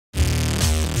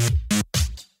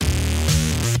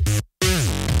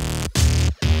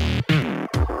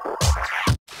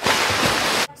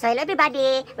So hello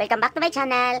everybody, welcome back to my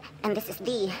channel, and this is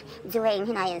the Duane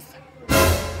Genayas.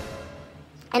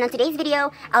 And on today's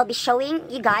video, I'll be showing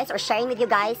you guys or sharing with you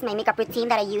guys my makeup routine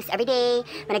that I use every day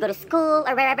when I go to school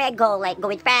or wherever I go, like go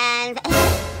with friends.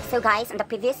 So guys, in the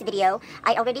previous video,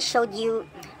 I already showed you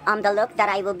the look that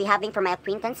I will be having for my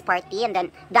acquaintance party, and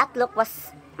then that look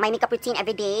was my makeup routine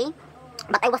every day.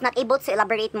 But I was not able to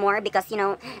elaborate more because, you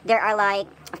know, there are like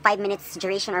 5 minutes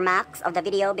duration or max of the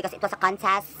video because it was a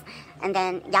contest. And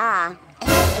then, yeah,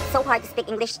 it's so hard to speak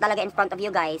English talaga in front of you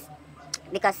guys.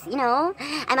 Because, you know,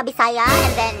 I'm a Bisaya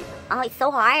and then, oh, it's so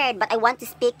hard. But I want to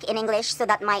speak in English so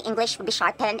that my English will be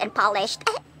sharpened and polished.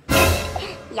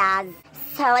 Yes.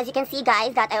 So, as you can see,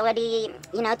 guys, that I already,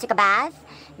 you know, took a bath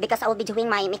because I will be doing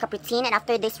my makeup routine. And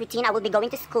after this routine, I will be going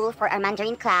to school for our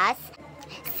Mandarin class.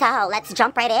 So, let's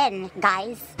jump right in,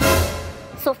 guys.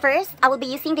 So first, I will be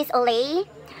using this Olay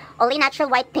Natural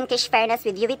White Pinkish Fairness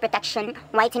with UV Protection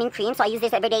Whitening Cream. So I use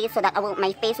this every day so that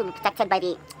my face will be protected by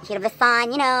the heat of the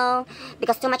sun, you know.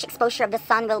 Because too much exposure of the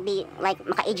sun will be like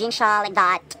maka-aging siya, like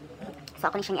that. So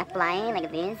ako na siyang i-apply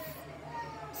like this.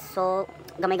 So,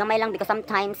 gamay-gamay lang because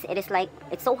sometimes it is like,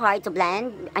 it's so hard to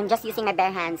blend. I'm just using my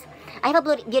bare hands. I have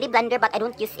a beauty blender but I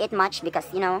don't use it much because,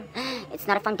 you know, it's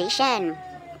not a foundation.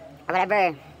 Or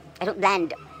whatever, I don't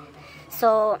blend.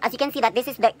 So as you can see that this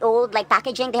is the old like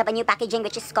packaging. They have a new packaging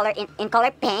which is in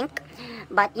color pink.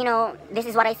 But you know, this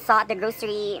is what I saw at the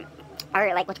grocery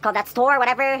or like what you call that store,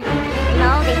 whatever. You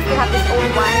know, they still have this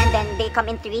old one and then they come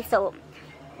in 3. So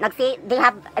they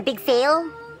have a big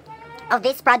sale of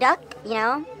this product, you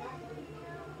know.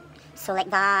 So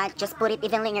like that, just put it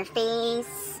evenly in your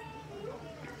face.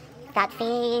 That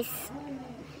face.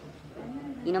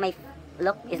 You know, my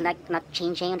look is like not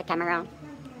changing on the camera,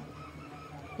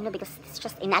 you know, because it's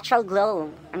just a natural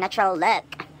glow, a natural look.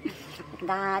 Like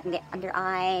that, in the under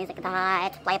eyes, like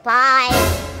that. Apply.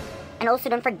 And also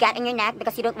don't forget in your neck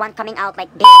because you don't want coming out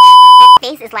like this. Her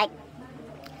face is like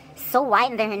so white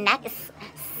and then her neck is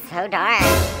so dark.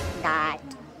 That.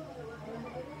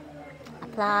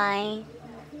 Apply.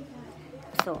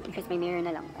 So here's my mirror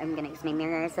na lang. I'm gonna use my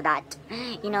mirror so that,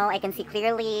 you know, I can see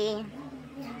clearly.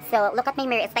 So, look at my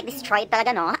mirror. It's like destroyed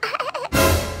talaga, no?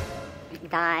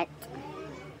 That.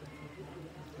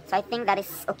 So, I think that is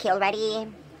okay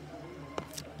already.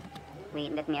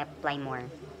 Wait, let me apply more.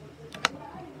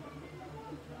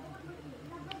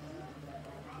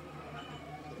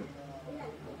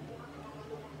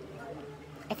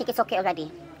 I think it's okay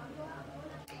already.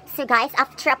 So, guys,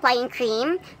 after applying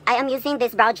cream, I am using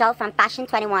this brow gel from Fashion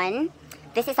 21.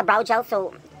 This is a brow gel,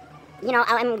 so you know,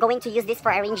 I'm going to use this for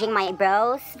arranging my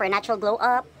brows for natural glow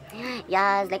up.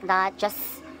 Yes, like that.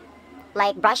 Just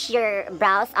like brush your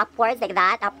brows upwards, like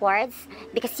that, upwards.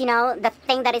 Because, you know, the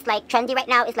thing that is like trendy right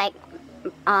now is like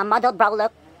model brow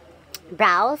look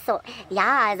brows. So,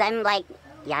 yes, I'm like,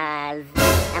 yes,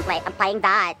 I'm like applying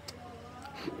that.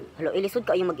 Hello, ilisod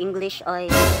ka yung mag-English. Ay,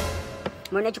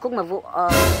 muna dyan kong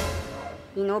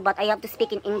you know, but I have to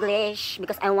speak in English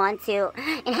because I want to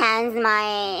enhance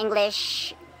my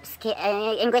English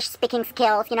speaking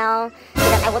skills, you know, so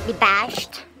that I would be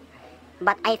bashed.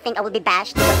 But I think I will be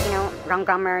bashed because, you know, wrong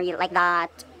grammar, like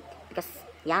that. Because,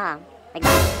 yeah, like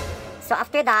that. So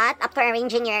after that, after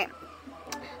arranging your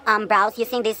brows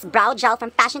using this brow gel from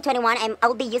Fashion 21, I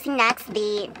will be using next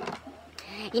the,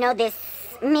 you know, this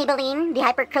Maybelline, the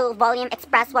Hyper Curl Volume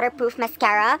Express Waterproof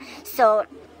Mascara. So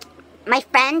my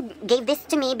friend gave this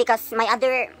to me because my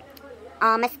other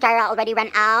mascara already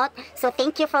ran out. So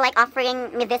thank you for like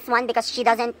offering me this one because she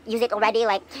doesn't use it already.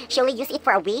 Like she only used it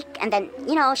for a week and then,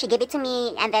 you know, she gave it to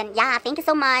me. And then, yeah, thank you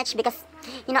so much because,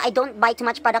 you know, I don't buy too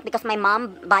much product because my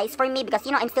mom buys for me because,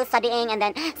 you know, I'm still studying and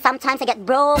then sometimes I get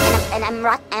broke and I'm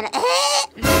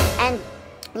and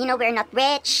you know, we're not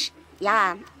rich.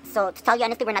 Yeah, so to tell you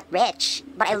honestly, we're not rich,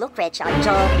 but I look rich. I'll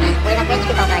joke. We're not rich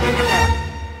because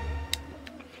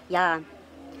yeah.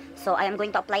 So I am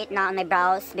going to apply it now on my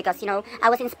brows because, you know, I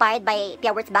was inspired by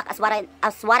Pia Wurtzbach as what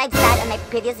I've said in my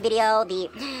previous video.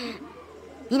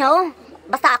 You know,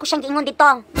 basta ako siyang giingon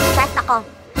dito. Stress ako.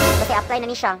 Kasi apply na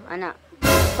ni siya. Ano.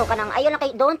 So kanang, ayun lang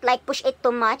kayo, don't like push it too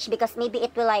much because maybe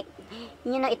it will like,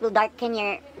 you know, it will darken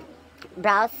your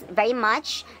brows very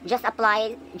much. Just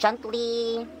apply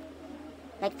gently.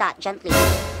 Like that, gently.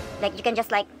 Like you can just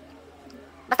like,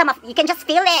 basta you can just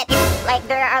feel it. It's like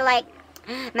there are like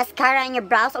mascara in your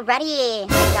brows already,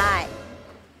 like that.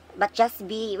 But just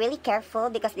be really careful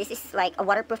because this is like a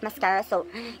waterproof mascara, so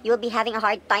you'll be having a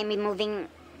hard time removing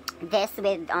this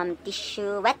with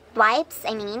tissue, wet wipes,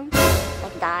 I mean,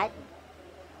 like that.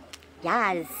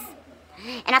 Yes.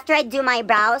 And after I do my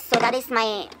brows, so that is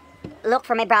my look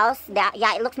for my brows.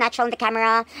 Yeah, it looks natural in the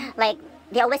camera. Like,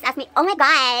 they always ask me, oh my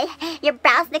god, your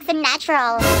brows look so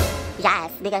natural.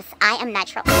 Yes, because I am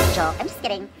natural. Joke, I'm just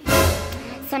kidding.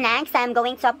 So next, I'm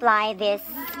going to apply this.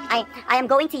 I am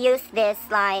going to use this,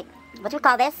 like, what do we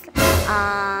call this?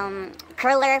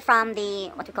 Curler from the,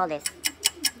 what do we call this?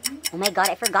 Oh my god,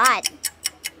 I forgot.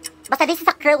 But this is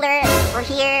a curler for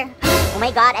here. Oh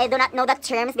my god, I do not know the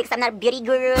terms because I'm not a beauty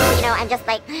guru. You know, I'm just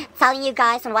like telling you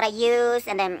guys on what I use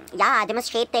and then, yeah,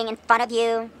 demonstrating in front of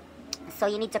you. So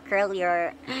you need to curl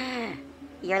your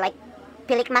like,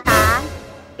 pilik mata.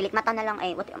 Pilik mata na lang,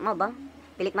 eh, what mo ba?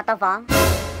 Pilik mata ba?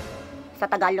 Sa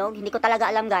Tagalog, hindi ko talaga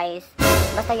alam, guys.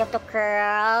 Basta you have to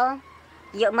curl.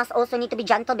 You must also need to be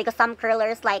gentle because some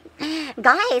curlers, like,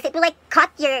 guys, it will like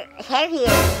cut your hair here.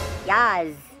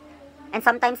 Yes. And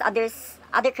sometimes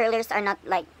other curlers are not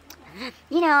like,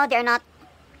 you know, they're not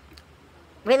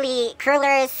really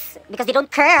curlers because they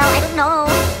don't curl. I don't know.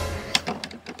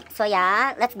 So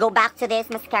yeah, let's go back to this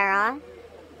mascara.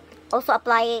 Also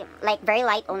apply like very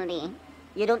light only.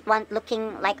 You don't want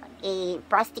looking like a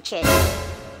prostitute.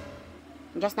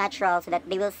 Just natural, so that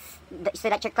they will, so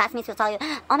that your classmates will tell you,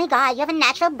 oh my god, you have a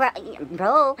natural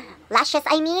bro lashes.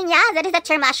 I mean, yeah, that is the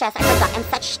term, lashes. I forgot. I'm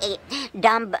such a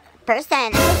dumb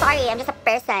person. I'm so sorry. I'm just a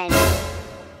person.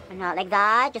 Not like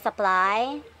that. Just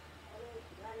apply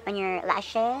on your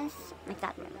lashes, like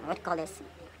that. What do you call this?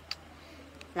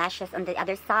 Lashes on the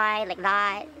other side, like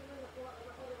that.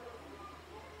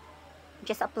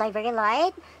 Just apply very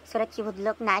light so that you would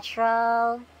look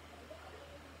natural.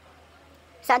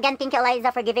 So again, thank you,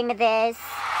 Eliza, for giving me this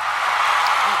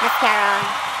mascara.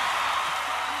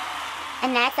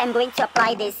 And next, I'm going to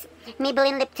apply this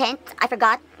Maybelline lip tint. I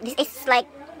forgot. This is like,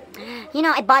 you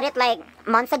know, I bought it like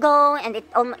months ago, and it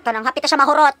kanang hapit na siya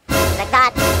mahurot, like that.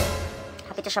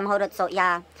 Hapit na siya mahurot. So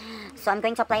yeah. So I'm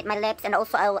going to apply it on my lips, and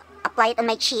also I'll apply it on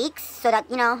my cheeks so that,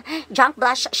 you know, junk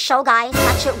blush show, guys,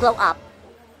 not to glow up.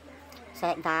 So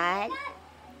like that.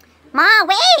 Ma,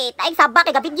 wait! Ay, sabak,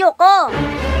 iga-video ko!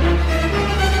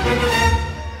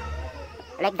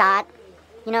 Like that,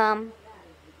 you know,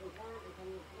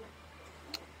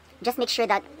 just make sure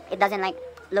that it doesn't like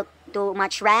look too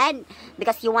much red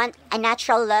because you want a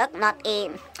natural look, not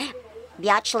a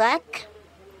biatch look.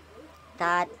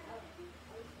 That,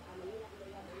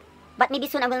 but maybe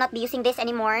soon I will not be using this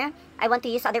anymore. I want to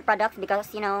use other products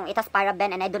because, you know, it has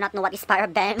paraben and I do not know what is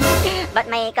paraben. But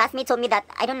my classmate told me that,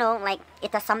 I don't know, like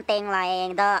it has something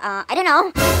like the I don't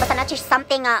know, basta na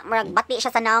something bati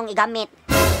siya sa naong igamit.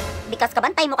 Because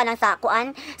kabantay mo ka lang sa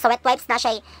kuan, sa wet wipes na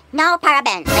siya, no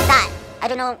paraben, like that.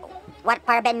 I don't know what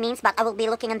paraben means, but I will be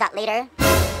looking on that later.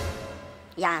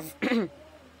 Yes.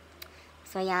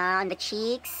 So yeah, on the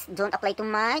cheeks, don't apply too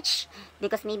much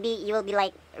because maybe you will be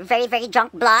like very, very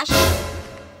junk blush.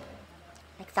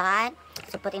 Like that.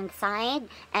 So put it inside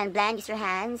and blend, use your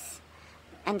hands.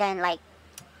 And then like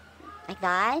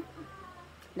that.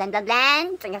 Blend, blend,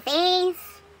 blend on your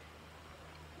face.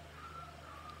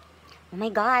 Oh my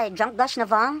god, junk blush na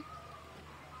ba?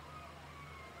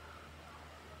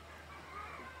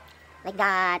 Like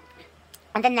that.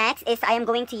 And the next is I am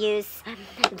going to use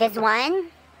this one.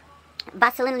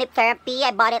 Vaseline Lip Therapy.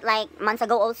 I bought it like months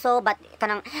ago also, but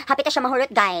kanang hapit na siya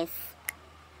mahurot, guys.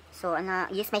 So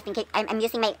use my pinky. I'm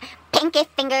using my pinky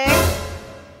finger.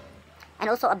 And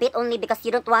also a bit only because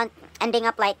you don't want ending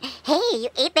up like, hey, you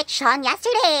ate like Sean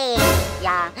yesterday.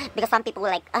 Yeah, because some people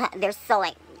like, they're so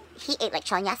like, he ate like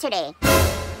Sean yesterday.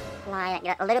 Like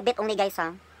a little bit only, guys,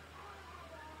 huh?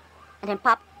 And then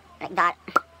pop like that.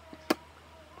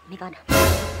 Oh my god.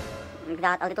 Like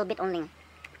that, a little bit only.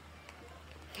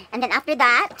 And then after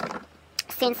that,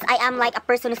 since I am like a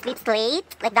person who sleeps late,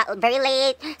 like that, very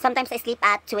late, sometimes I sleep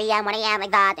at 2 a.m., 1 a.m.,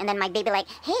 like that, and then my baby like,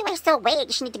 hey, why are you still awake?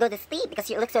 You should need to go to sleep because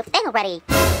you look so thin already.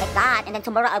 Like that. And then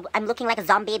tomorrow I'm looking like a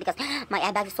zombie because my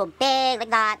eye bag is so big, like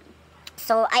that.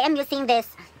 So I am using this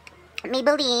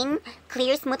Maybelline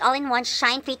Clear Smooth All-in-One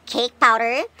Shine Free Cake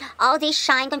Powder. All day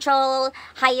shine control,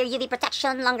 higher UV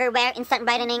protection, longer wear, instant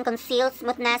brightening, conceal,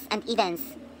 smoothness, and evens.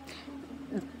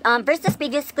 Versus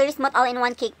previous Clear Smooth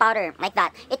All-in-One Cake Powder, like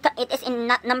that. It is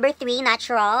in number 3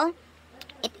 natural.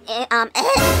 It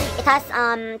has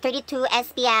 32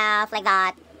 SPF, like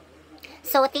that.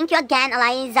 So thank you again,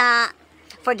 Eliza,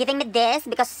 for giving me this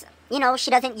because, you know,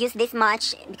 she doesn't use this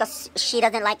much because she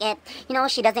doesn't like it. You know,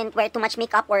 she doesn't wear too much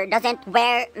makeup or doesn't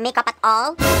wear makeup at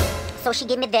all. So she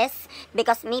gave me this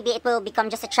because maybe it will become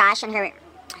just a trash on her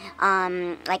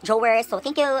like drawer. So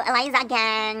thank you, Eliza,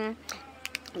 again.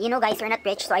 You know, guys, we're not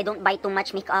rich, so I don't buy too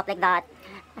much makeup like that.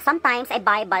 Sometimes I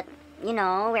buy, but, you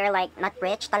know, we're like not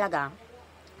rich talaga.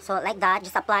 So like that,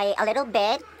 just apply a little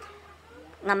bit.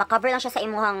 Nga makover lang siya sa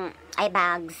imuhang eye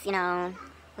bags, you know.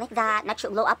 Like that, not to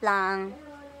glow up lang.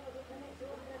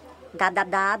 Dab,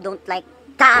 dab, dab. Don't like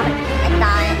that. Like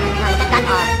that. Like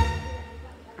that.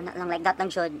 Not lang like that lang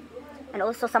should. And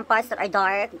also some parts that are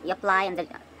dark, you apply on the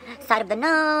side of the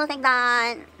nose, like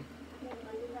that.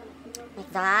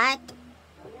 Like that.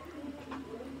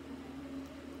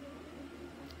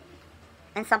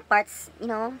 And some parts, you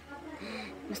know,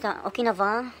 basta okay na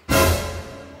ba?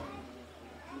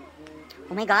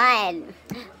 Oh my god.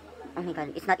 Oh my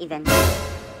god, it's not even.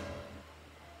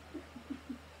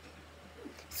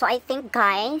 So I think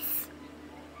guys,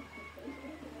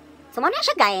 so na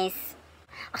siya guys.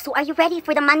 So are you ready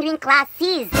for the Mandarin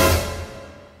classes?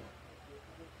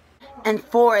 And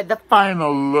for the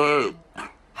final look.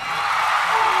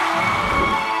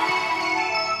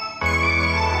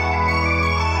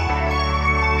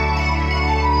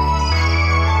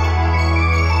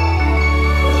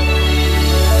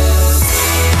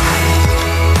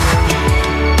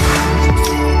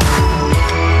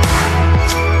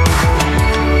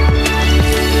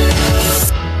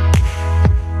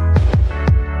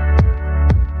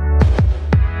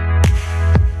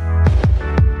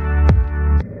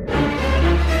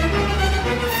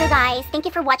 Thank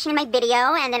you for watching my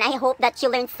video, and then I hope that you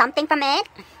learned something from it,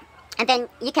 and then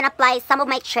you can apply some of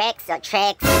my tricks.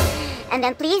 And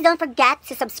then please don't forget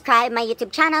to subscribe my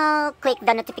YouTube channel, click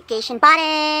the notification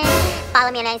button, follow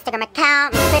me on my Instagram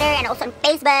account, my Twitter, and also on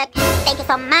Facebook. Thank you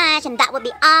so much, and that would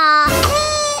be all.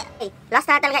 Last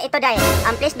na talaga ito, day.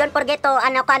 Please don't forget to,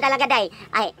 talaga, day.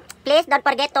 Please don't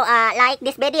forget to like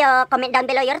this video, comment down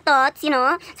below your thoughts, you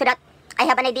know, so that I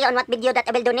have an idea on what video that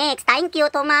I will do next. Thank you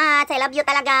so much. I love you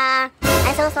talaga.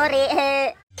 I'm so sorry.